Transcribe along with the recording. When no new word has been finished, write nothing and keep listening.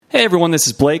Hey everyone, this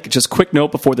is Blake. Just quick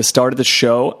note before the start of the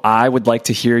show, I would like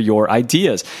to hear your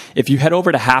ideas. If you head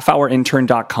over to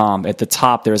halfhourintern.com, at the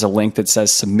top there's a link that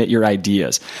says submit your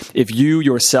ideas. If you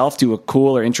yourself do a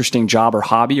cool or interesting job or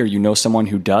hobby, or you know someone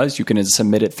who does, you can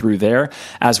submit it through there.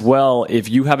 As well, if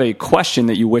you have a question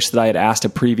that you wish that I had asked a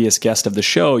previous guest of the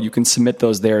show, you can submit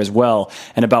those there as well.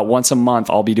 And about once a month,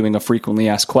 I'll be doing a frequently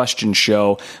asked questions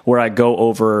show where I go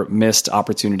over missed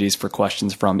opportunities for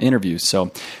questions from interviews. So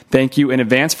thank you in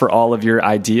advance for all of your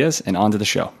ideas, and on to the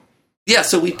show. Yeah,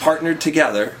 so we partnered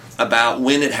together about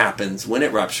when it happens, when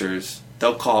it ruptures.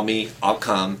 They'll call me, I'll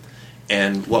come,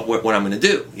 and what I'm going to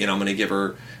do. I'm going to give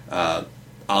her,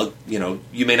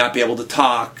 you may not be able to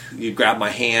talk. You grab my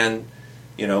hand,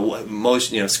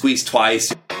 squeeze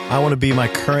twice. I want to be my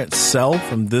current self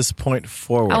from this point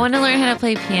forward. I want to learn how to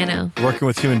play piano. Working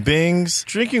with human beings,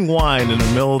 drinking wine in the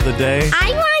middle of the day.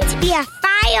 I want to be a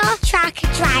fire truck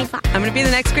driver. I'm going to be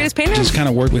the next greatest painter. Just kind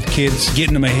of work with kids,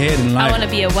 getting them ahead in life. I want to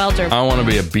be a welder. I want to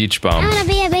be a beach bum. I want to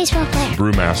be a baseball player.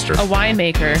 Brewmaster. A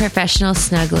winemaker. Professional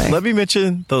snuggler. Let me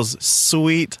mention those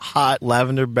sweet, hot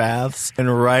lavender baths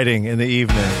and writing in the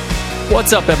evening.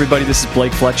 What's up, everybody? This is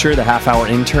Blake Fletcher, the Half Hour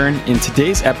Intern. In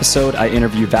today's episode, I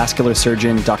interview vascular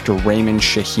surgeon Dr. Raymond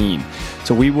Shaheen.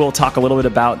 So we will talk a little bit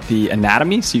about the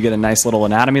anatomy, so you get a nice little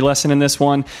anatomy lesson in this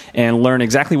one, and learn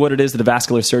exactly what it is that a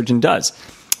vascular surgeon does.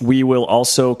 We will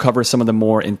also cover some of the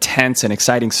more intense and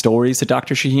exciting stories that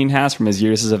Dr. Shaheen has from his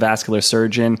years as a vascular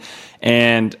surgeon.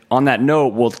 And on that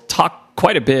note, we'll talk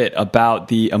quite a bit about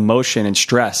the emotion and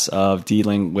stress of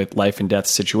dealing with life and death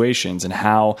situations and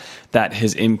how that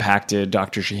has impacted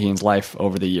Dr. Shaheen's life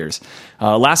over the years.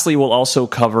 Lastly, we'll also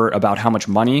cover about how much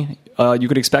money you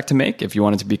could expect to make if you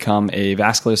wanted to become a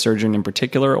vascular surgeon in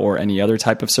particular, or any other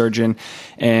type of surgeon.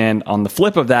 And on the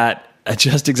flip of that,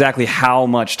 just exactly how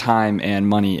much time and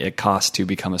money it costs to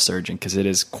become a surgeon, because it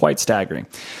is quite staggering.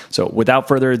 So without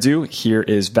further ado, here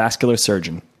is vascular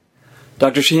surgeon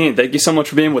Dr. Shaheen. Thank you so much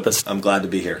for being with us. I'm glad to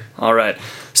be here. All right.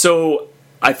 So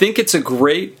I think it's a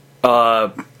great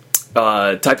type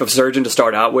of surgeon to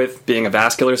start out with, being a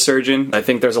vascular surgeon. I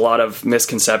think there's a lot of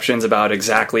misconceptions about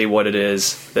exactly what it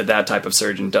is that type of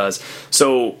surgeon does.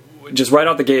 So just right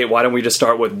out the gate, why don't we just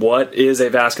start with what is a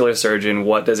vascular surgeon?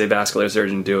 What does a vascular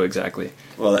surgeon do exactly?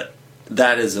 Well,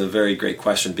 that is a very great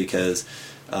question, because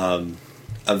a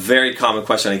very common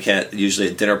question I get usually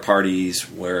at dinner parties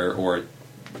or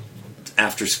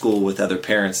after school with other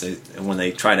parents, when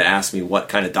they try to ask me what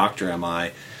kind of doctor am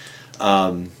I,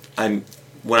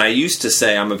 when I used to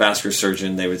say I'm a vascular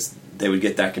surgeon, they would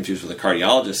get that confused with a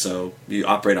cardiologist. So you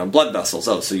operate on blood vessels.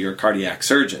 Oh, so you're a cardiac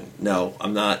surgeon. No,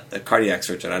 I'm not a cardiac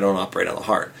surgeon. I don't operate on the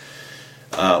heart.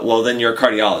 Well, then you're a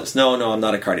cardiologist. No, I'm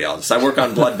not a cardiologist. I work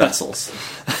on blood vessels.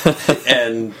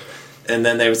 And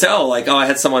then they would say, I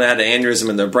had someone that had an aneurysm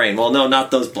in their brain. Well, no,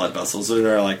 not those blood vessels. And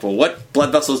they're like, well, what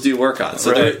blood vessels do you work on?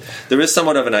 So right. there is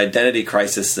somewhat of an identity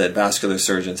crisis that vascular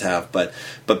surgeons have. But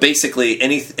basically,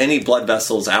 any blood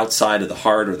vessels outside of the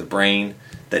heart or the brain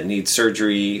that need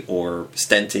surgery or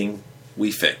stenting,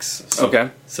 we fix.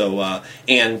 Okay. So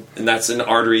and that's in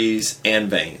arteries and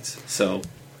veins. So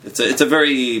it's a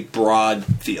very broad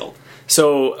field.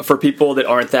 So for people that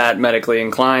aren't that medically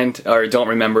inclined or don't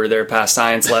remember their past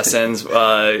science lessons,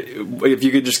 if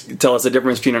you could just tell us the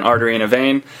difference between an artery and a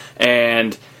vein,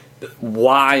 and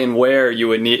why and where you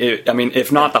would need, if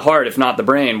not the heart, if not the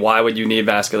brain, why would you need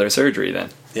vascular surgery then?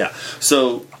 Yeah.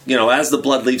 So, as the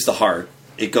blood leaves the heart,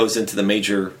 it goes into the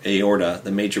major aorta,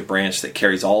 the major branch that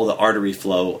carries all the artery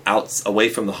flow out away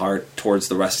from the heart towards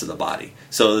the rest of the body.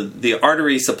 So the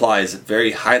artery supplies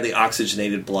very highly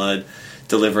oxygenated blood,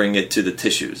 delivering it to the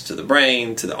tissues, to the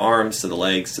brain, to the arms, to the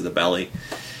legs, to the belly.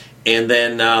 And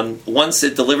then once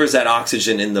it delivers that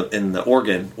oxygen in the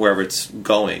organ, wherever it's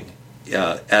going,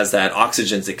 as that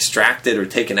oxygen's extracted or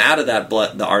taken out of that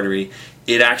blood, the artery,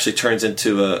 it actually turns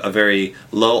into a very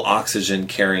low oxygen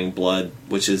carrying blood,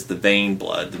 which is the vein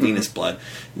blood, the venous blood.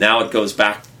 Now it goes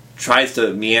back, tries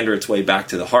to meander its way back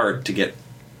to the heart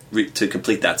to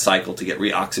complete that cycle, to get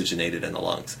reoxygenated in the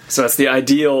lungs. So that's the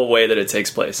ideal way that it takes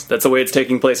place. That's the way it's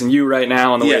taking place in you right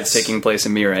now, and the way it's taking place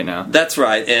in me right now. That's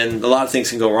right, and a lot of things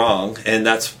can go wrong, and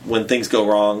that's when things go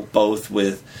wrong, both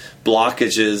with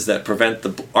blockages that prevent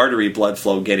the artery blood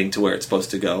flow getting to where it's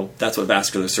supposed to go. That's what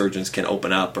vascular surgeons can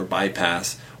open up or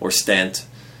bypass or stent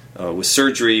with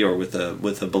surgery or with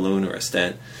a balloon or a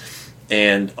stent.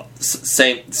 And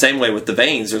same way with the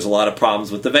veins. There's a lot of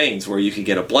problems with the veins where you could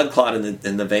get a blood clot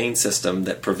in the vein system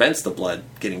that prevents the blood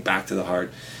getting back to the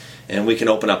heart, and we can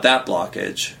open up that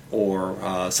blockage.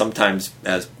 Or sometimes,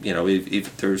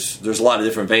 if there's a lot of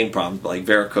different vein problems, like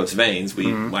varicose veins,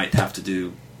 we might have to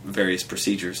do various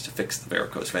procedures to fix the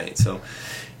varicose vein. So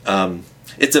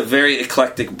it's a very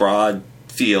eclectic, broad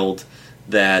field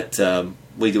that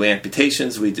we do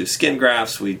amputations, we do skin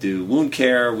grafts, we do wound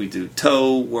care, we do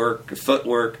toe work, foot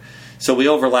work. So we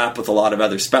overlap with a lot of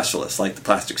other specialists like the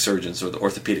plastic surgeons or the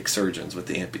orthopedic surgeons with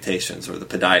the amputations or the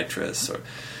podiatrists. Or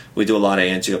we do a lot of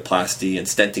angioplasty and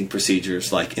stenting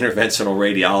procedures like interventional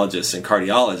radiologists and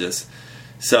cardiologists.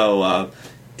 So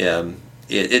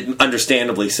it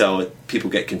understandably so,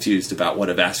 people get confused about what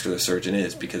a vascular surgeon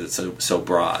is because it's so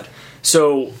broad.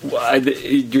 So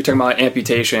you're talking about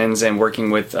amputations and working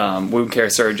with wound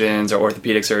care surgeons or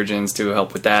orthopedic surgeons to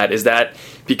help with that. Is that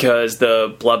because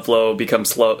the blood flow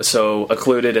becomes so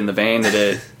occluded in the vein that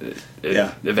it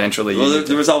eventually... Well,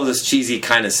 there was always this cheesy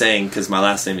kind of saying, because my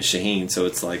last name is Shaheen, so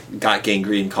it's like, got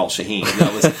gangrene, call Shaheen.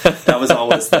 That was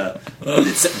always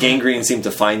gangrene seemed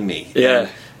to find me. Yeah.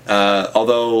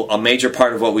 Although a major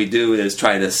part of what we do is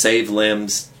try to save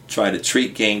limbs, try to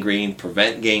treat gangrene,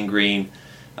 prevent gangrene.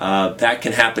 That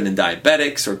can happen in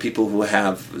diabetics or people who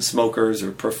have smokers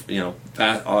or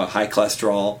high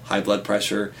cholesterol, high blood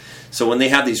pressure. So when they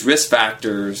have these risk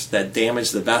factors that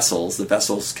damage the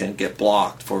vessels can get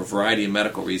blocked for a variety of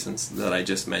medical reasons that I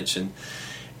just mentioned.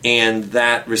 And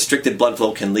that restricted blood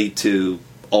flow can lead to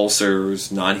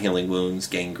ulcers, non-healing wounds,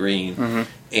 gangrene. Mm-hmm.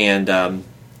 And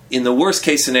in the worst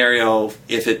case scenario,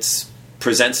 if it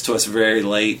presents to us very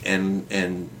late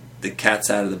and the cat's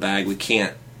out of the bag, we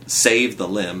can't save the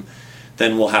limb,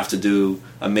 then we'll have to do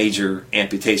a major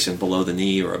amputation below the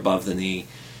knee or above the knee.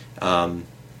 A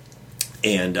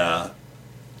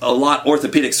lot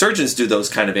orthopedic surgeons do those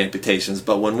kind of amputations,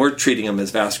 but when we're treating them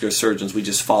as vascular surgeons, we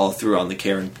just follow through on the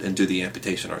care and do the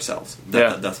amputation ourselves.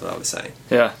 That's what I was saying.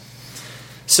 Yeah.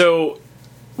 So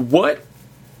what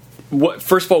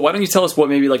first of all, why don't you tell us what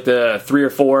maybe like the 3 or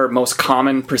 4 most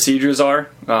common procedures are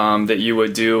that you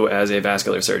would do as a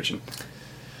vascular surgeon?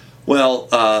 Well,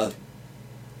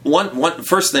 one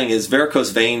first thing is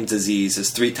varicose vein disease is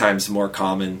 3 times more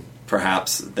common,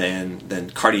 perhaps,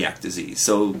 than cardiac disease.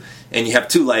 So, and you have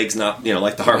 2 legs, not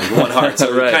like the heart with 1 heart.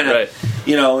 So right.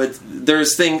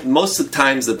 Most of the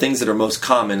times the things that are most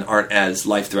common aren't as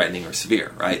life-threatening or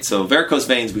severe, right? So varicose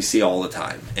veins we see all the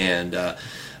time, and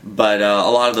but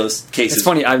a lot of those cases... It's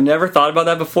funny, I've never thought about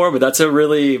that before, but that's a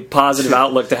really positive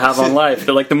outlook to have on life.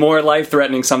 Like, the more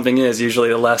life-threatening something is, usually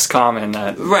the less common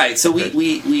that... Right, so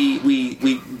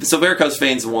so varicose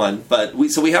veins one, but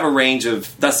we have a range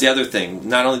of... That's the other thing.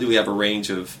 Not only do we have a range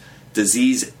of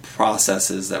disease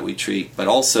processes that we treat, but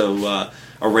also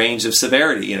a range of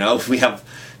severity, We have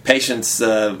patients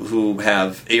who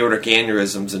have aortic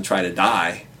aneurysms and try to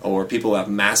die, or people who have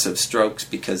massive strokes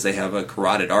because they have a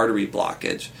carotid artery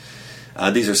blockage.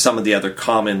 These are some of the other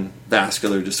common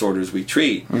vascular disorders we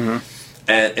treat. Mm-hmm.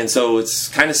 And so it's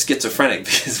kind of schizophrenic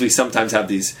because we sometimes have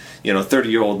these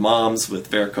 30-year-old moms with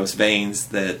varicose veins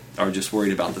that are just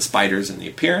worried about the spiders and the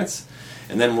appearance.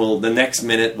 And then the next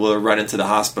minute we'll run into the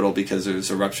hospital because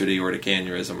there's a ruptured aortic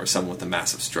aneurysm or someone with a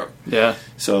massive stroke. Yeah.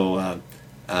 So,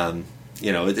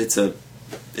 it's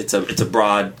a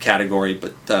broad category,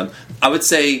 but I would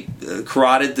say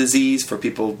carotid disease for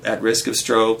people at risk of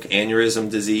stroke,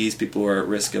 aneurysm disease, people who are at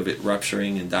risk of it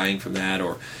rupturing and dying from that,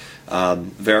 or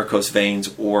varicose veins,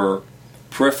 or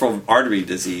peripheral artery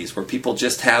disease, where people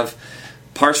just have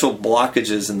partial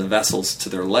blockages in the vessels to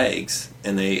their legs,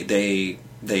 and they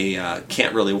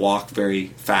can't really walk very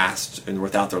fast and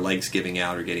without their legs giving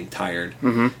out or getting tired.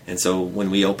 Mm-hmm. And so when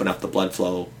we open up the blood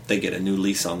flow, they get a new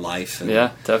lease on life.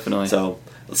 Yeah, definitely. So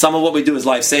some of what we do is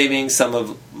life-saving.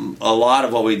 A lot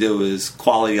of what we do is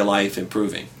quality of life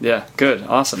improving. Yeah, good.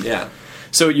 Awesome. Yeah.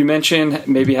 So you mentioned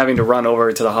maybe having to run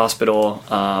over to the hospital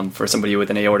for somebody with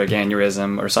an aortic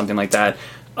aneurysm or something like that.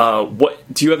 What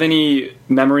do you have any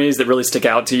memories that really stick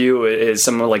out to you? Is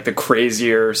some of like the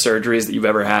crazier surgeries that you've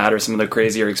ever had, or some of the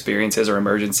crazier experiences or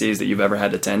emergencies that you've ever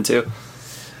had to tend to?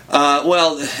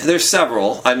 Well, there's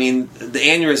several. I mean, the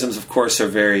aneurysms, of course, are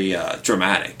very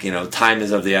dramatic. Time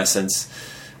is of the essence.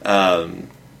 I've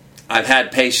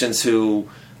had patients who,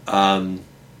 I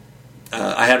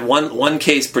had one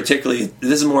case particularly.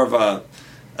 This is more of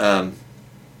a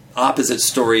opposite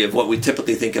story of what we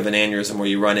typically think of an aneurysm, where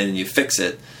you run in and you fix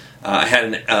it. I had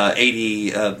an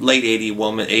late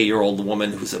 80-year-old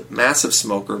woman who's a massive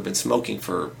smoker, been smoking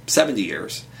for 70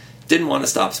 years, didn't want to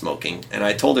stop smoking, and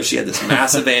I told her she had this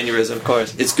massive aneurysm. Of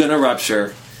course, it's going to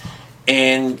rupture,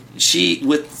 and she,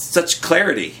 with such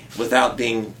clarity, without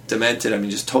being demented,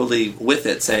 just totally with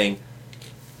it, saying,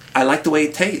 I like the way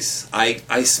it tastes.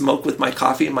 I smoke with my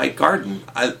coffee in my garden.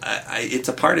 It's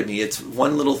a part of me. It's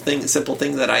one little thing, simple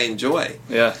thing that I enjoy.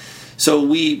 Yeah. So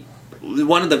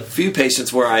one of the few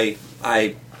patients where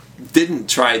I didn't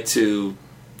try to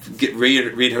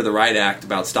read her the right act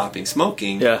about stopping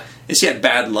smoking, Yeah. and she had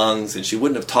bad lungs, and she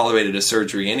wouldn't have tolerated a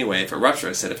surgery anyway if it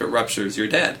ruptured. I said, if it ruptures, you're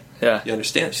dead. Yeah. You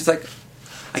understand? She's like,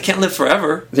 I can't live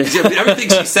forever. Everything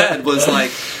she said was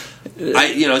like,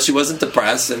 she wasn't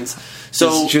depressed, and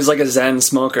so she was like a Zen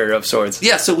smoker of sorts.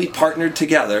 yeah. So we partnered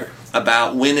together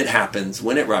about when it happens,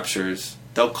 when it ruptures.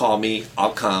 They'll call me,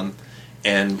 I'll come,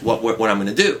 and what I'm going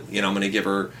to do. I'm going to give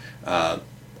her.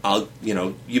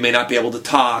 You may not be able to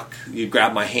talk. You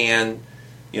grab my hand.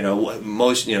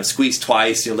 Squeeze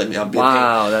twice. Let me. I'll be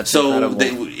wow, that's so.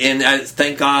 incredible.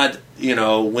 Thank God.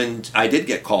 When I did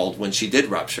get called, when she did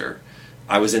rupture,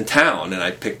 I was in town and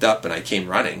I picked up and I came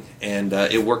running, and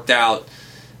it worked out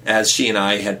as she and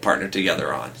I had partnered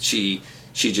together on. She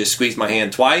just squeezed my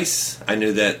hand twice. I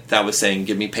knew that was saying,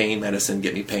 "Give me pain medicine,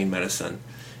 get me pain medicine,"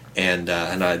 and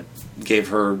I gave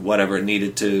her whatever it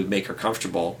needed to make her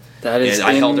comfortable. That is and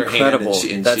I held her incredible.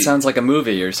 hand, and that sounds like a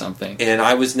movie or something. And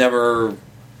I was never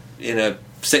in a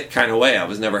sick kind of way. I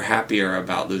was never happier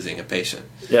about losing a patient.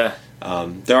 Yeah.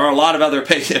 There are a lot of other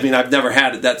patients. I mean, I've never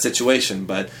had that situation,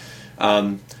 but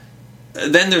then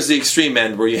there's the extreme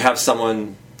end where you have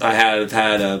someone. I have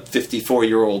had a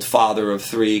 54-year-old father of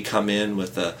 3 come in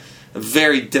with a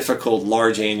very difficult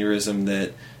large aneurysm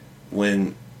that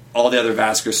when all the other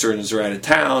vascular surgeons are out of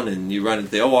town and you run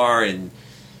into the OR and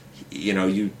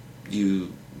you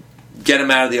get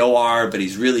him out of the OR, but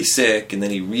he's really sick, and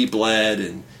then he rebled,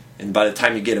 and by the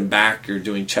time you get him back, you're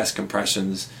doing chest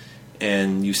compressions,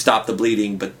 and you stop the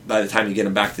bleeding, but by the time you get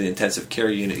him back to the intensive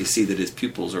care unit, you see that his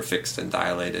pupils are fixed and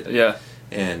dilated. Yeah.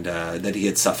 And that he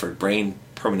had suffered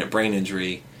permanent brain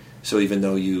injury. So even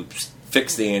though you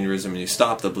fix the aneurysm and you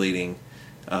stop the bleeding,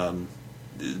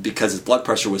 because his blood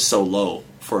pressure was so low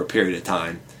for a period of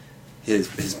time,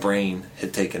 his brain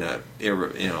had taken a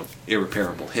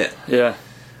irreparable hit. Yeah.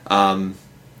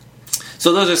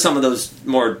 So those are some of those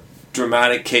more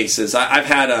dramatic cases. I've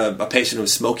had a patient who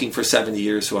was smoking for 70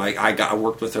 years, who I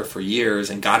worked with her for years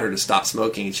and got her to stop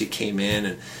smoking, and she came in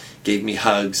and gave me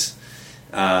hugs.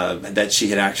 That she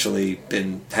had actually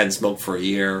hadn't smoked for a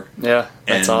year. Yeah,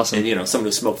 that's awesome. And someone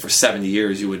who smoked for 70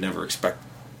 years, you would never expect.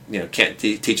 Can't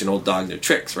teach an old dog new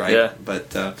tricks, right? Yeah.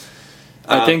 But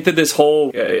I think that this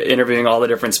whole interviewing all the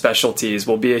different specialties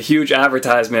will be a huge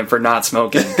advertisement for not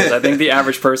smoking, because I think the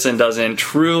average person doesn't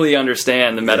truly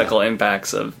understand the medical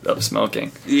impacts of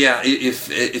smoking. Yeah,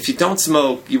 if you don't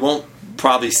smoke, you won't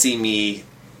probably see me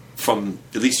from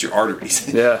at least your arteries.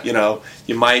 Yeah.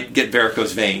 You might get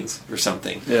varicose veins or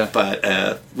something. Yeah.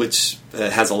 But which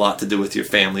has a lot to do with your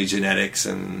family genetics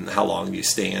and how long you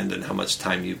stand and how much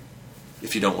time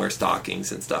if you don't wear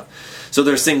stockings and stuff. So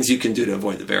there's things you can do to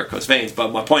avoid the varicose veins.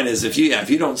 But my point is, if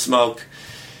you don't smoke,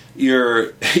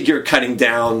 you're cutting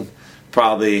down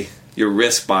probably your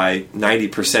risk by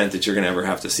 90% that you're going to ever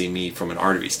have to see me from an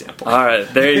artery standpoint. All right,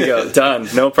 there you go. Done.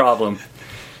 No problem.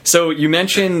 So you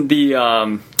mentioned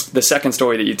the second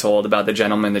story that you told about the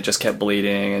gentleman that just kept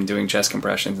bleeding and doing chest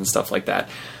compressions and stuff like that.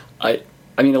 I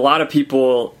mean, a lot of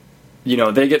people,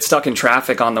 they get stuck in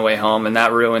traffic on the way home, and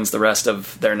that ruins the rest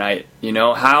of their night.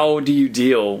 How do you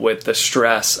deal with the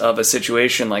stress of a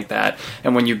situation like that?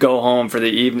 And when you go home for the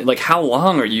evening, like, how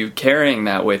long are you carrying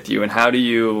that with you, and how do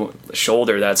you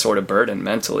shoulder that sort of burden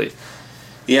mentally?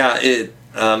 Yeah,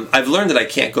 I've learned that I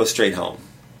can't go straight home.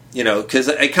 Because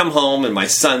I come home and my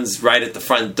son's right at the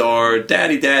front door,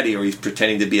 "Daddy, Daddy," or he's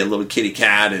pretending to be a little kitty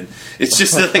cat, and it's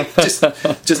just like just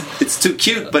it's too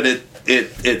cute, but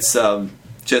it's or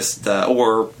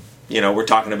we're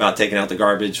talking about taking out the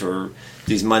garbage or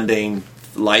these mundane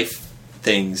life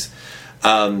things.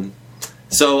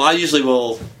 So I usually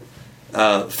will.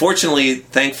 Fortunately,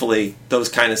 thankfully, those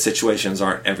kind of situations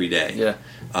aren't every day. Yeah.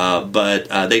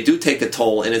 But they do take a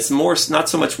toll, and it's more not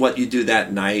so much what you do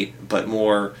that night, but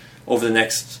more over the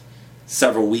next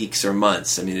several weeks or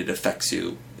months. I mean, it affects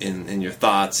you in your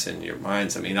thoughts and your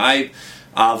minds. I mean,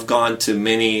 I've gone to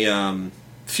many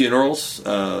funerals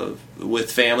with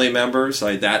family members.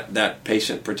 That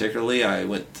patient particularly, I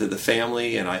went to the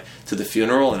family and to the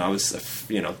funeral, and I was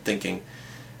thinking,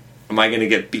 am I going to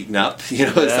get beaten up?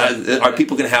 Are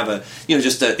people going to have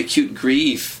just an acute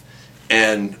grief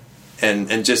and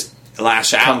just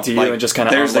lash out? Come to you and just kind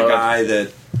of there's unload. the guy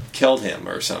that killed him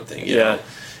or something. You know?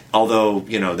 Although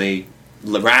the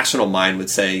rational mind would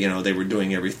say they were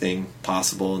doing everything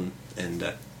possible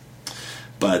and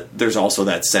but there's also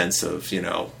that sense of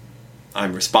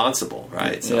I'm responsible,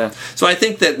 right? So I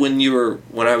think that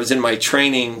when I was in my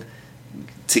training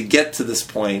to get to this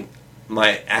point,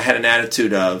 I had an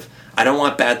attitude of, I don't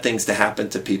want bad things to happen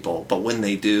to people, but when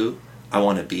they do, I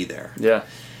want to be there. Yeah.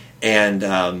 And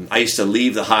I used to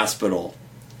leave the hospital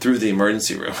through the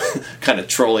emergency room, kind of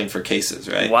trolling for cases,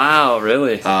 right? Wow,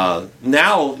 really? Now,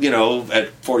 at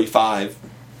 45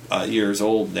 years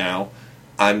old now,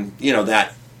 I'm,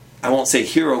 that, I won't say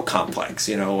hero complex,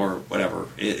 or whatever.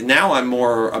 Now I'm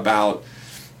more about,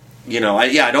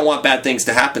 I don't want bad things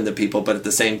to happen to people, but at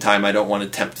the same time, I don't want to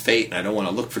tempt fate, and I don't want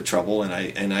to look for trouble, and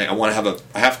I want to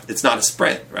it's not a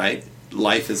sprint, right?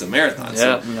 Life is a marathon.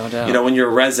 Yeah, so, no doubt. When you're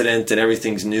a resident and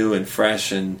everything's new and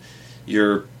fresh, and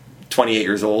you're 28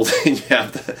 years old, and you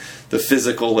have the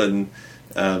physical, and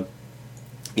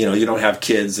you don't have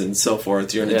kids and so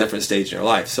forth. You're in a different stage in your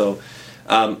life. So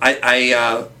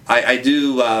I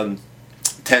do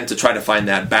tend to try to find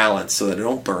that balance so that I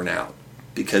don't burn out,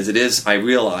 because I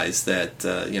realize that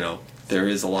there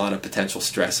is a lot of potential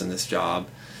stress in this job,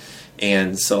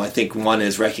 and so I think one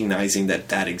is recognizing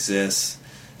that exists.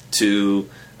 To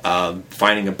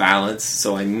finding a balance,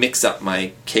 so I mix up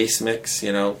my case mix,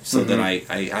 so that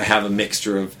I have a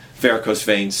mixture of varicose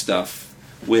vein stuff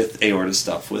with aorta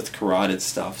stuff, with carotid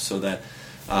stuff, so that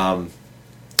I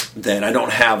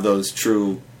don't have those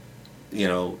true,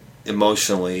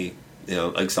 emotionally,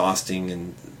 exhausting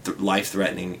and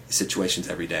life-threatening situations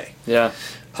every day. Yeah.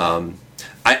 I'm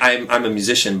a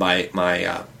musician by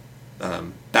my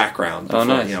background.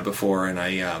 Before,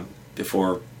 nice.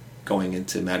 Before going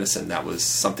into medicine, that was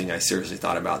something I seriously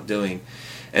thought about doing,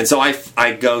 and so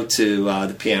I go to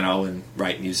the piano and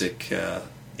write music,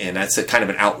 and that's a kind of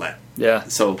an outlet. Yeah.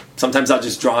 So sometimes I'll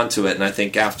just draw into it, and I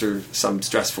think after some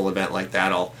stressful event like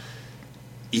that, I'll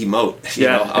emote.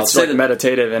 I'll it's like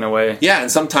meditative in a way. Yeah,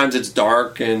 and sometimes it's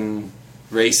dark and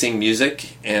racing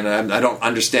music, and I don't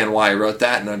understand why I wrote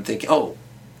that, and I'm thinking, oh,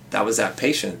 that was that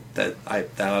patient that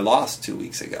I lost 2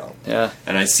 weeks ago. Yeah.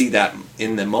 And I see that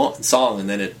in the song, and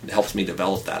then it helps me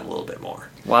develop that a little bit more.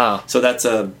 Wow. So that's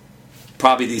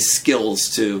probably these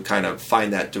skills to kind of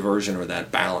find that diversion or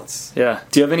that balance. Yeah.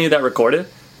 Do you have any of that recorded?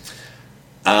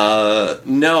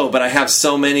 No, but I have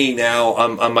so many now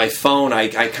on my phone. I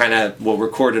kind of will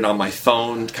record it on my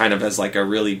phone, kind of as like a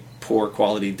really poor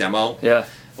quality demo. Yeah.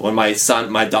 When my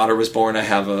daughter was born, I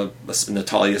have a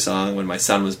Natalia song. When my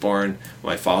son was born,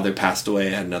 my father passed away,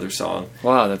 I had another song.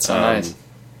 Wow, that's so nice.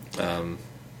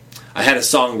 I had a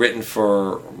song written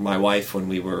for my wife when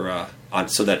we were on,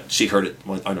 so that she heard it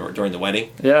during the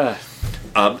wedding. Yeah.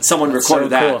 Someone That's recorded so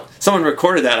that. cool. Someone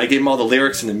recorded that. I gave them all the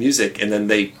lyrics and the music, and then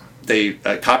they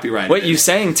copyrighted it. Wait, you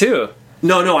sang too?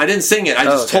 No, I didn't sing it. I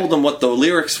just told them what the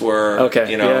lyrics were. Okay.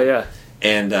 Yeah.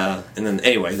 And then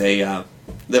anyway,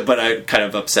 but it kind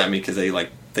of upset me because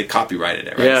they copyrighted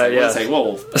it. Right? Yeah. It's like,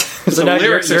 whoa. So now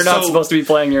you're not supposed to be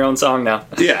playing your own song now.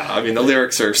 Yeah, I mean the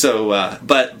lyrics are so.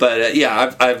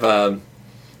 Yeah, I've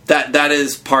that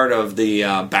is part of the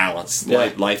balance,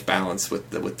 life balance with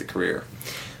the career.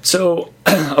 So,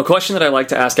 a question that I like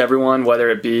to ask everyone, whether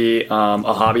it be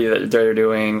a hobby that they're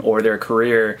doing or their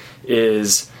career,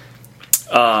 is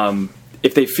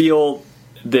if they feel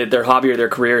that their hobby or their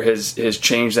career has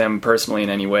changed them personally in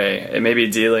any way. It may be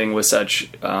dealing with such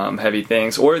heavy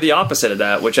things, or the opposite of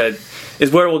that, which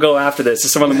is where we'll go after this,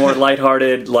 is some of the more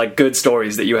lighthearted, good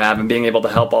stories that you have and being able to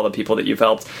help all the people that you've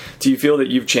helped. Do you feel that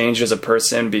you've changed as a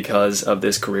person because of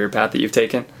this career path that you've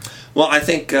taken? Well, I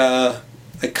think I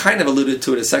kind of alluded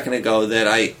to it a second ago that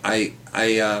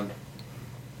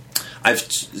I've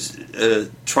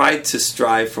tried to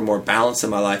strive for more balance in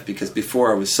my life, because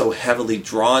before I was so heavily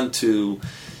drawn to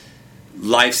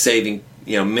life-saving,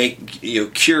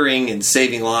 curing and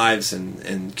saving lives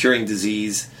and curing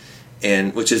disease,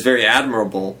 and which is very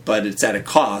admirable, but it's at a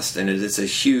cost, and it's a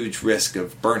huge risk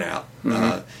of burnout.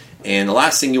 Mm-hmm. And the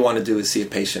last thing you want to do is see a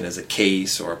patient as a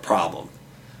case or a problem,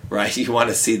 right? You want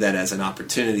to see that as an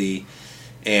opportunity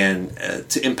and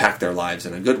to impact their lives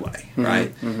in a good way,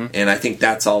 right? Mm-hmm. And I think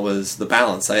that's always the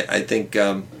balance. I think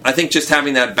just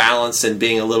having that balance and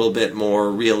being a little bit more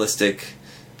realistic,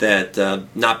 that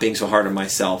not being so hard on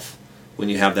myself when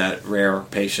you have that rare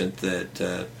patient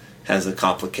that has a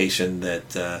complication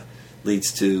that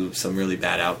leads to some really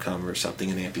bad outcome or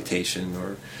something, an amputation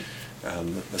or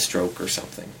a stroke or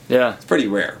something. Yeah. It's pretty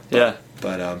rare.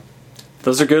 But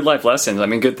those are good life lessons. I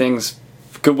mean, good things.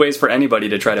 Good ways for anybody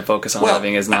to try to focus on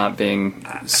living is not being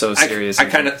so serious. I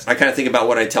kind of think about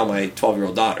what I tell my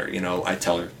 12-year-old daughter. I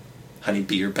tell her, "Honey,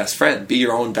 be your best friend. Be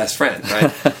your own best friend."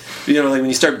 Right? When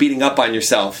you start beating up on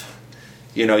yourself,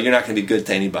 you're not going to be good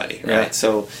to anybody. Right? Yeah.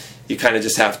 So you kind of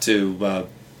just have to,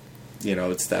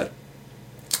 it's that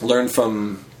learn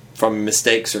from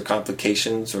mistakes or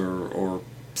complications or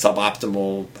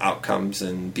suboptimal outcomes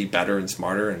and be better and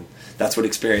smarter, and that's what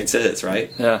experience is,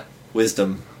 right? Yeah.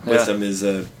 Wisdom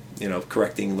is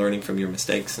correcting, learning from your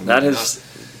mistakes, and that has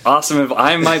awesome. If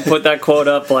I might put that quote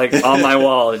up like on my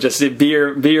wall. Just be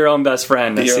your own best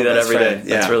friend. I see that every day.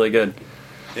 That's really good.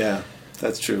 Yeah,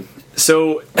 that's true.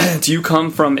 So, do you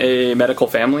come from a medical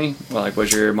family? Like,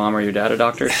 was your mom or your dad a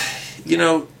doctor? You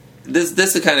know, this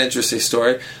is a kind of interesting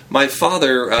story. My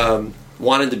father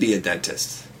wanted to be a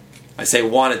dentist. I say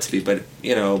wanted to be, but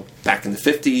you know, back in the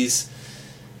 50s,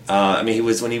 I mean,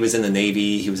 when he was in the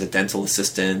Navy, he was a dental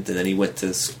assistant, and then he went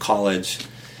to college,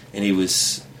 and he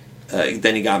was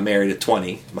then he got married at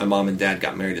 20. My mom and dad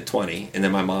got married at 20, and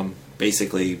then my mom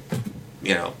basically,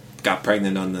 you know, got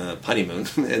pregnant on the honeymoon,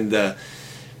 and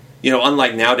you know,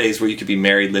 unlike nowadays where you could be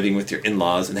married, living with your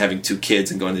in-laws, and having 2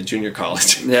 kids and going to junior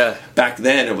college. Yeah. Back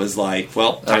then, it was like,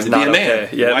 well, time to be a man. Okay.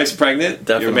 Yep. Your wife's pregnant.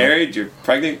 Definitely. You're married. You're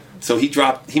pregnant. So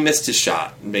he missed his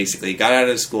shot. Basically, he got out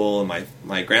of school, and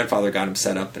my grandfather got him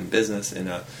set up in business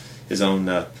in his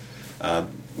own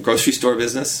grocery store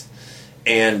business,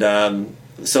 and but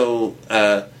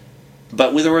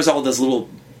there was all those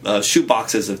little shoe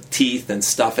boxes of teeth and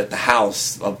stuff at the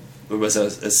house. It was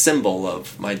a symbol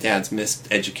of my dad's missed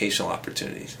educational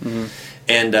opportunities. Mm-hmm.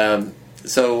 And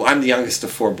so I'm the youngest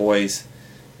of 4 boys,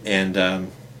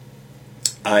 and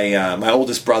my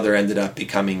oldest brother ended up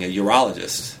becoming a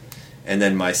urologist, and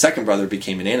then my second brother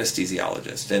became an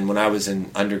anesthesiologist. And when I was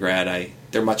in undergrad,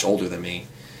 they're much older than me.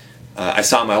 I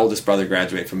saw my oldest brother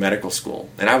graduate from medical school,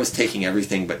 and I was taking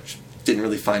everything but didn't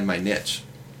really find my niche.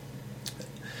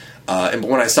 And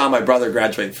when I saw my brother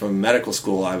graduate from medical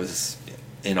school, I was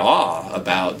in awe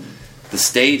about the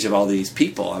stage of all these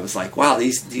people. I was like, wow,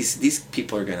 these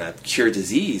people are going to cure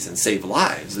disease and save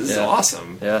lives. This is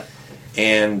awesome. Yeah.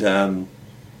 And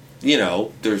you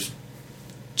know, there's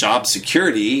job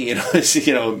security,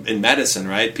 you know, in medicine,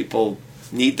 right? People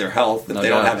need their health. If they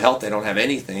don't have health, they don't have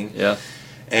anything. Yeah.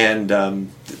 And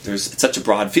it's such a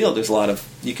broad field. There's a lot of,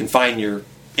 you can find your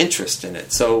interest in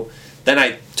it. So then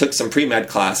I took some pre-med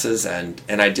classes, and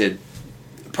I did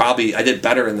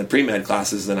better in the pre-med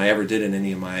classes than I ever did in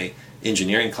any of my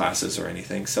engineering classes or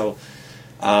anything. So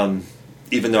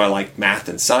even though I liked math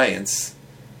and science,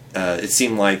 it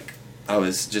seemed like I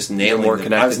was just nailing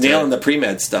the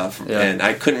pre-med stuff, and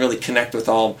I couldn't really connect with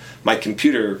all my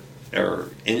computer or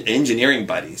engineering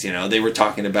buddies. You know, they were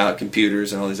talking about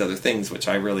computers and all these other things, which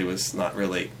I really was not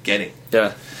really getting.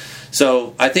 Yeah.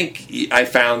 So I think I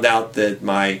found out that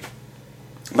I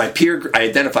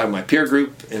identified my peer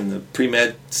group in the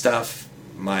pre-med stuff.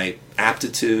 My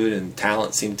aptitude and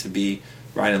talent seemed to be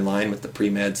right in line with the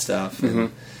pre-med stuff,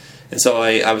 and so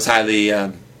I was highly.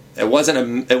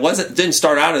 It didn't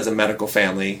start out as a medical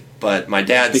family, but my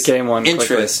dad's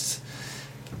interest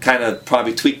kind of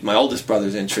probably tweaked my oldest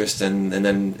brother's interest, and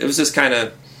then it was just kind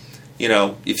of, you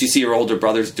know, if you see your older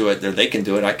brothers do it, they can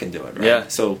do it, I can do it, right? Yeah.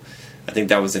 So I think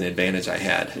that was an advantage I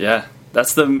had. Yeah,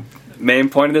 that's the main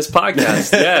point of this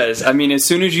podcast. Yes, I mean, as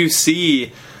soon as you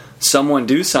see someone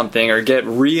do something or get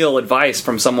real advice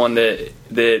from someone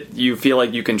that you feel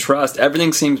like you can trust,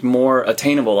 everything seems more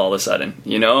attainable all of a sudden.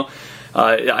 You know,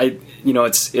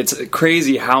 it's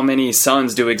crazy how many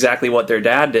sons do exactly what their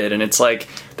dad did, and it's like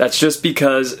that's just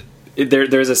because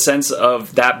there's a sense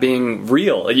of that being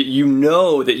real. You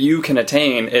know that you can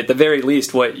attain at the very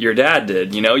least what your dad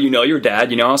did. You know your dad.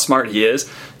 You know how smart he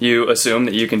is. You assume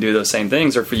that you can do those same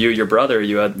things. Or for you, your brother,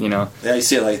 you had, you know. Yeah, you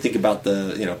see, like, think about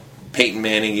the, you know, Peyton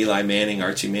Manning, Eli Manning,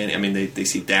 Archie Manning. I mean, they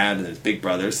see dad and his big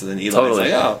brother. So then Eli's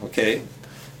like, oh, okay.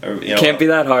 Or, you know, can't be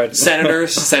that hard.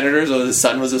 Senators. Or his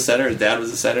son was a senator. His dad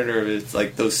was a senator. It's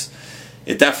like those.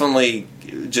 It definitely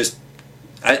just.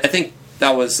 I think.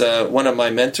 That was one of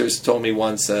my mentors told me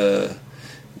once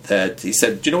that he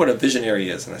said, do you know what a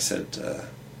visionary is? And I said,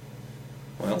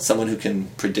 well, someone who can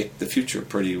predict the future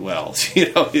pretty well.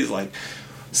 You know, he's like,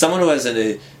 someone who has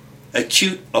an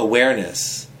acute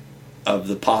awareness of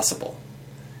the possible.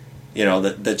 You know,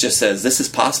 that just says, this is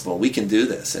possible, we can do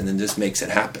this, and then just makes it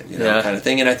happen, you know, kind of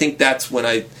thing. And I think that's when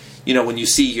when you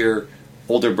see your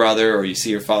older brother or you see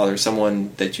your father,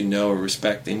 someone that you know or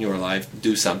respect in your life,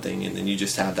 do something, and then you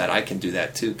just have that I can do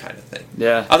that too kind of thing.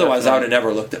 Yeah. Otherwise, I would have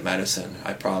never looked at medicine.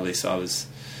 I was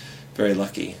very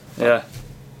lucky. Yeah.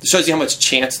 It shows you how much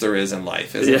chance there is in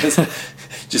life, isn't it?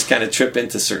 Just kind of trip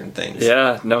into certain things.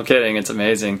 Yeah, no kidding. It's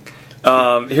amazing.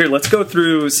 Here, let's go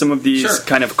through some of these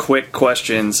kind of quick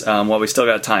questions while we still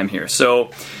got time here.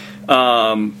 So,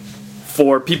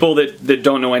 for people that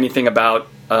don't know anything about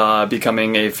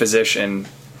becoming a physician,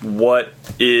 what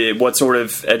sort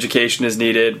of education is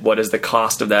needed? What is the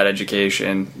cost of that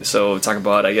education? So talk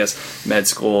about, I guess, med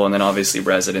school, and then obviously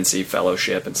residency,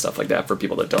 fellowship, and stuff like that for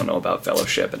people that don't know about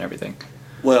fellowship and everything.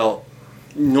 Well,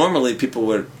 normally people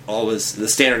would always, the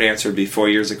standard answer would be 4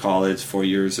 years of college, 4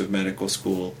 years of medical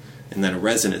school, and then a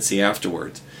residency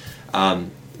afterwards.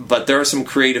 But there are some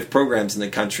creative programs in the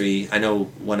country. I know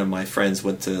one of my friends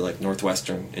went to like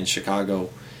Northwestern in Chicago,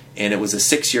 and it was a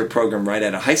 6-year program right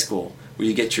out of high school where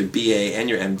you get your BA and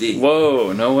your MD.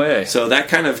 Whoa, no way. So that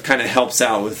kind of helps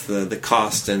out with the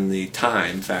cost and the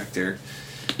time factor.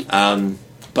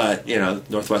 But,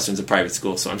 Northwestern's a private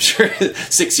school, so I'm sure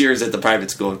 6 years at the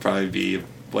private school would probably be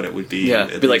what it would be. Yeah,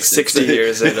 it'd be like 60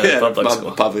 years at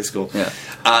a public school. Yeah.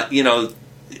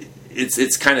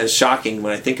 It's kind of shocking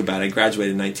when I think about it. I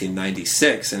graduated in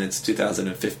 1996, and it's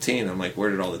 2015. I'm like, where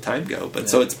did all the time go? But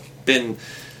so it's been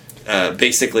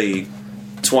basically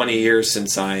 20 years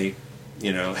since I,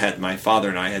 had my father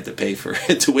and I had to pay for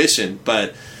tuition.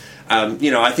 But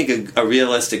I think a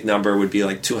realistic number would be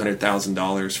like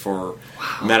 $200,000 for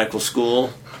medical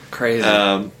school. Crazy.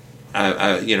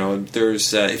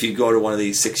 There's if you go to one of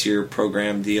these 6-year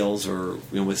program deals or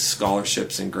with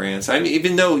scholarships and grants. I mean,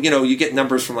 even though you get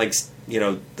numbers from like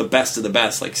the best of the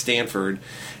best, like Stanford,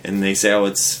 and they say,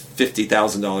 it's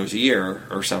 $50,000 a year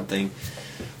or something.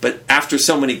 But after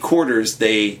so many quarters,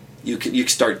 you can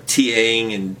start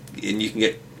TAing and you can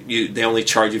get. They only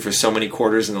charge you for so many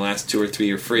quarters, and the last 2 or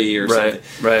 3 are free or something.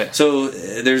 Right. So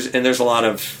there's a lot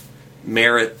of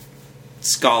merit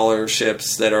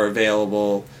scholarships that are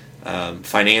available,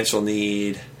 financial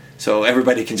need. So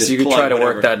everybody can just. So you can try to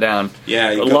work that down.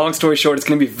 Yeah. Long story short, it's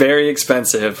going to be very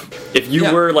expensive. If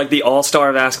you were like the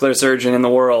all-star vascular surgeon in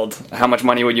the world, how much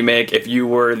money would you make? If you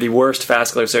were the worst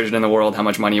vascular surgeon in the world, how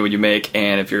much money would you make?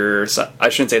 And if you're, I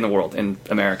shouldn't say in the world, in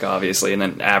America, obviously, and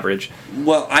then average.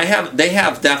 Well, they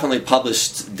have definitely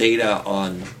published data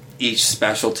on each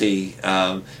specialty.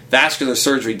 Vascular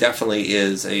surgery definitely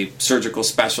is a surgical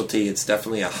specialty. It's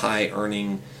definitely a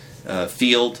high-earning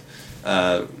field.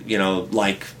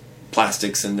 Like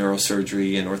plastics and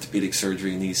neurosurgery and orthopedic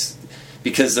surgery and these,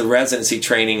 because the residency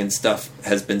training and stuff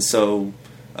has been so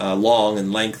long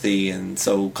and lengthy and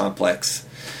so complex.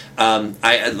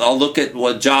 I'll look at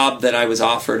what job that I was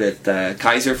offered at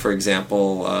Kaiser, for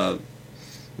example.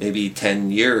 Maybe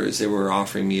 10 years, they were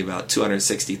offering me about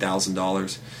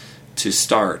 $260,000 to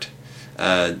start.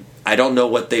 I don't know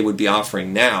what they would be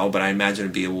offering now, but I imagine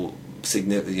it'd be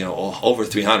significant, over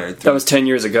 300. That was 10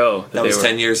 years ago. That was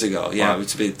 10 years ago. Yeah, wow. It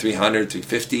would be 300,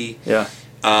 350. Yeah.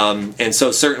 And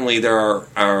so certainly there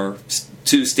are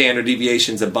 2 standard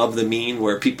deviations above the mean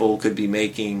where people could be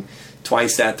making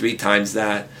twice that, 3 times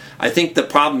that. I think the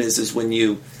problem is when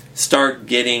you start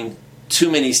getting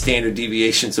too many standard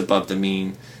deviations above the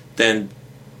mean, then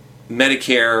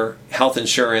Medicare, health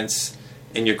insurance,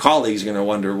 and your colleagues are going to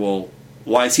wonder, well,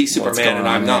 why is he Superman and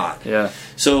I'm not? Yeah.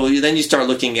 So then you start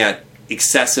looking at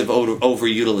excessive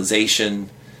overutilization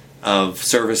of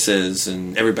services,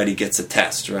 and everybody gets a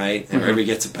test, right? And everybody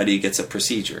gets a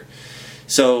procedure.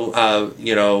 So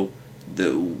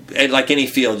like any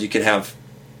field, you could have,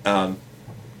 in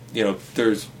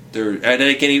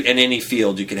any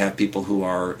field you could have people who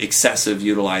are excessive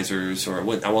utilizers, or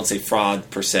I won't say fraud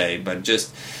per se, but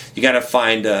just you got to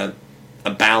find a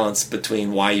balance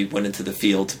between why you went into the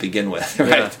field to begin with,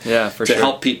 right? Yeah, for sure. To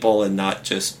help people and not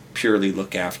just purely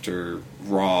look after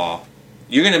raw.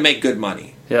 You're going to make good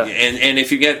money. Yeah. And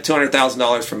if you get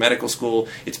 $200,000 for medical school,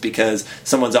 it's because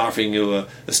someone's offering you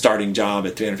a starting job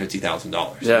at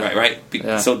 $350,000. Yeah. Right?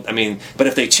 Yeah. So, I mean, but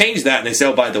if they change that and they say,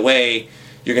 oh, by the way,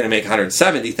 you're going to make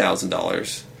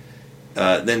 $170,000,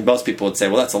 then most people would say,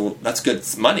 well, that's good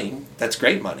money. That's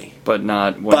great money. But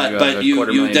not when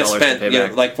you just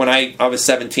spent, like when I was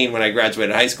 17 when I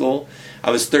graduated high school, I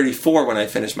was 34 when I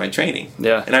finished my training.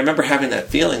 Yeah. And I remember having that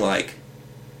feeling like,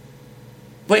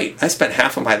 wait, I spent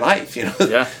half of my life,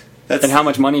 Yeah. And how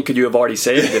much money could you have already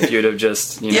saved if you'd have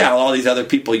just, Yeah, all these other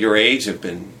people your age have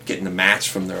been getting a match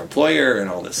from their employer and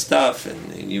all this stuff,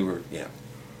 and you were,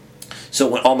 So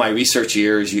when all my research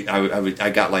years,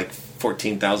 I got like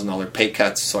 $14,000 pay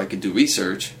cuts so I could do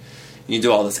research. You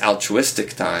do all this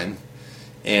altruistic time,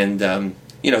 and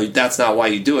that's not why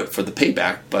you do it for the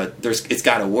payback, but it's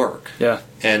got to work. Yeah.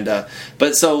 And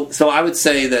but so I would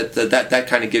say that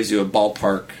kind of gives you a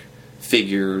ballpark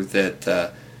figure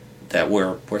that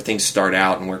where things start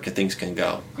out and where things can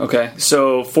go. Okay,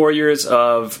 so 4 years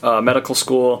of medical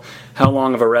school. How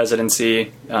long of a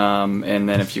residency? And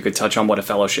then if you could touch on what a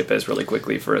fellowship is really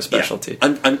quickly for a specialty.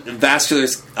 Yeah.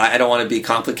 Vasculars, I don't want to be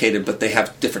complicated, but they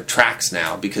have different tracks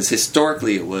now, because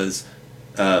historically it was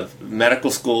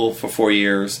medical school for 4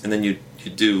 years, and then you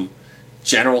do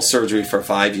general surgery for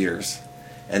 5 years,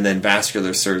 and then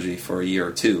vascular surgery for a year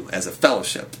or 2 as a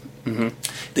fellowship. Mm-hmm.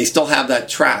 They still have that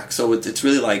track, so it's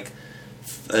really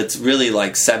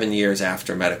like 7 years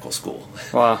after medical school.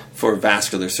 Wow. For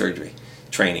vascular surgery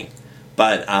training.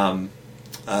 But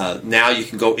now you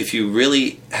can go, if you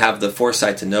really have the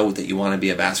foresight to know that you want to be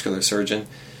a vascular surgeon,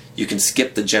 you can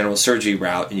skip the general surgery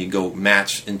route and you go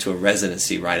match into a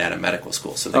residency right out of medical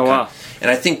school. So wow.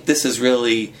 And I think this is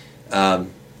really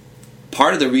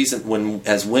part of the reason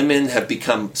as women have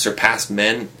surpassed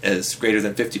men as greater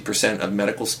than 50% of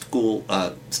medical school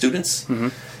students,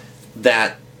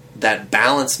 that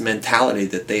balanced mentality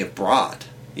that they have brought,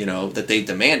 that they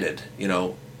demanded,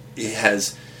 it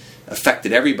has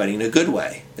affected everybody in a good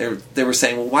way. They were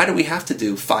saying, well, why do we have to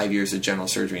do 5 years of general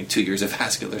surgery and 2 years of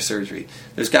vascular surgery?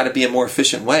 There's got to be a more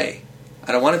efficient way.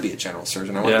 I don't want to be a general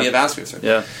surgeon. I want to be a vascular surgeon.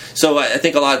 Yeah. So I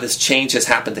think a lot of this change has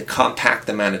happened to compact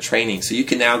the amount of training. So you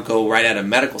can now go right out of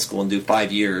medical school and do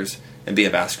 5 years and be a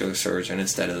vascular surgeon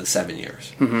instead of the 7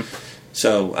 years.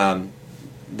 So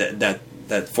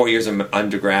that 4 years of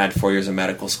undergrad, 4 years of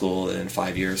medical school, and then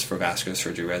 5 years for vascular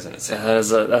surgery residency.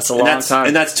 That's a long time.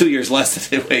 And that's 2 years less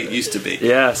than the way it used to be.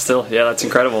 Yeah, still. Yeah, that's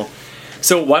incredible.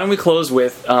 So why don't we close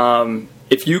with,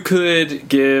 if you could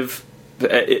give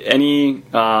any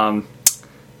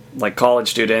like college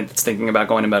student that's thinking about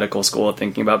going to medical school,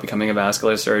 thinking about becoming a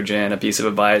vascular surgeon, a piece of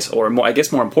advice, or more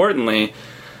importantly,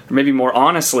 or maybe more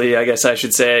honestly, I guess I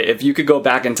should say, if you could go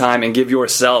back in time and give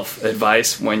yourself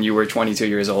advice when you were 22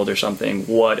 years old or something,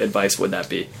 what advice would that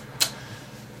be?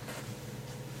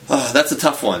 Oh, that's a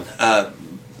tough one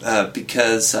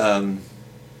because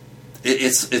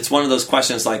it's one of those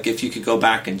questions like, if you could go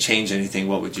back and change anything,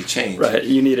 what would you change? Right,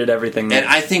 you needed everything. And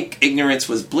I think ignorance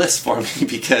was bliss for me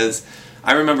because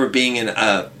I remember being in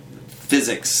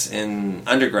physics in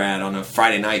undergrad on a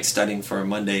Friday night studying for a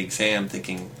Monday exam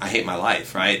thinking, I hate my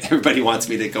life, right? Everybody wants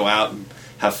me to go out and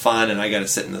have fun and I got to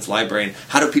sit in this library. And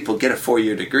how do people get a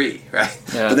 4-year degree, right?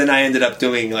 Yeah. But then I ended up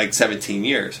doing like 17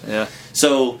 years. Yeah.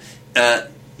 So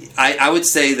I would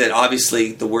say that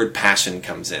obviously the word passion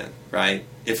comes in, right?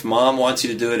 If mom wants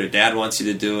you to do it or dad wants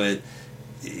you to do it,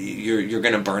 you're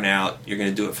going to burn out. You're going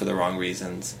to do it for the wrong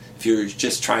reasons. If you're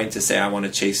just trying to say, I want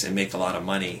to chase and make a lot of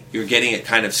money, you're getting it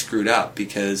kind of screwed up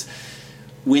because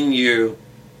when you're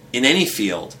in any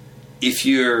field, if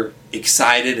you're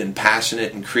excited and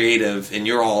passionate and creative and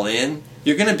you're all in,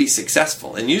 you're going to be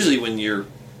successful. And usually when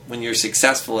you're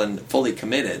successful and fully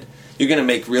committed, you're going to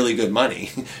make really good money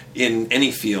in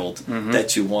any field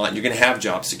that you want. You're going to have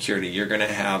job security. You're going to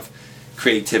have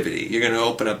creativity. You're going to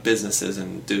open up businesses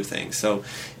and do things. So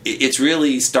it's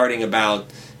really starting about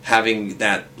having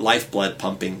that lifeblood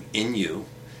pumping in you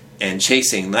and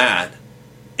chasing that.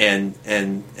 And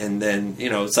then,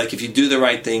 it's like if you do the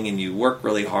right thing and you work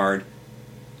really hard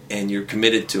and you're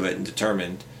committed to it and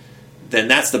determined, then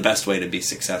that's the best way to be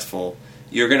successful.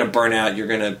 You're going to burn out. You're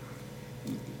going to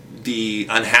be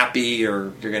unhappy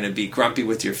or you're going to be grumpy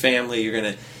with your family.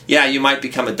 You might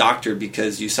become a doctor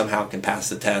because you somehow can pass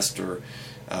the test or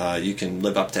you can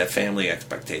live up to family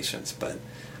expectations. But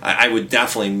I would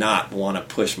definitely not want to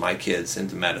push my kids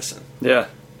into medicine. Yeah.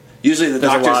 Usually there's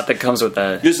a lot that comes with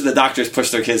that. Usually the doctors push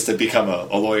their kids to become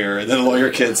a lawyer, and then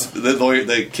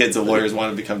the kids of lawyers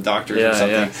want to become doctors or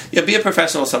something. Yeah, be a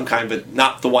professional of some kind, but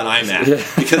not the one I'm at,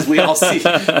 because we all see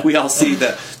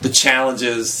the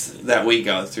challenges that we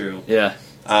go through. Yeah.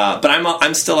 But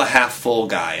I'm still a half full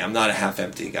guy. I'm not a half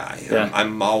empty guy. Yeah.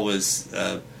 I'm always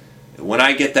when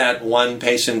I get that one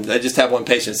patient, I just have one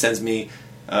patient sends me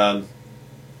a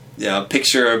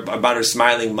picture about her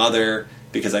smiling mother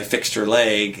because I fixed her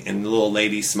leg, and the little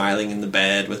lady smiling in the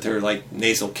bed with her like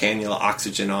nasal cannula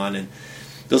oxygen on, and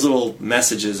those little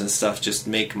messages and stuff just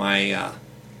make my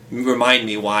remind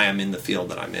me why I'm in the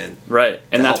field that I'm in. Right,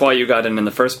 and that's why you got in the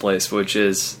first place, which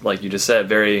is, like you just said,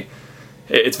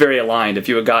 it's very aligned. If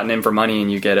you had gotten in for money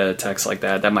and you get a text like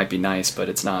that might be nice, but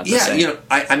it's not the same.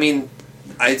 I mean,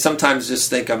 I sometimes just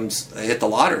think I hit the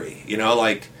lottery.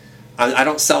 Like I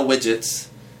don't sell widgets.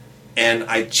 And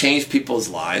I change people's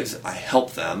lives. I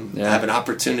help them. Yeah. I have an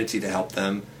opportunity to help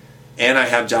them. And I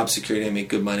have job security. I make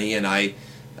good money. And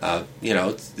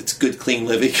it's good, clean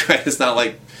living, right? It's not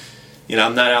like,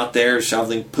 I'm not out there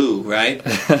shoveling poo, right?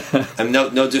 I'm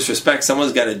no disrespect.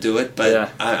 Someone's got to do it.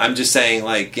 But I'm just saying,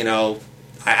 like,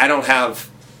 I don't have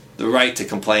the right to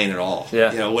complain at all.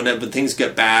 Yeah. When things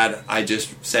get bad, I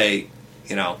just say,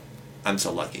 I'm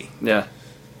so lucky. Yeah.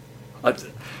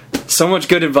 So much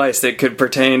good advice that could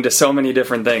pertain to so many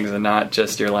different things and not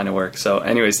just your line of work. So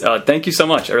anyways, thank you so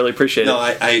much. I really appreciate it. No,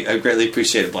 I greatly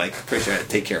appreciate it, Blake. Appreciate it.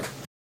 Take care.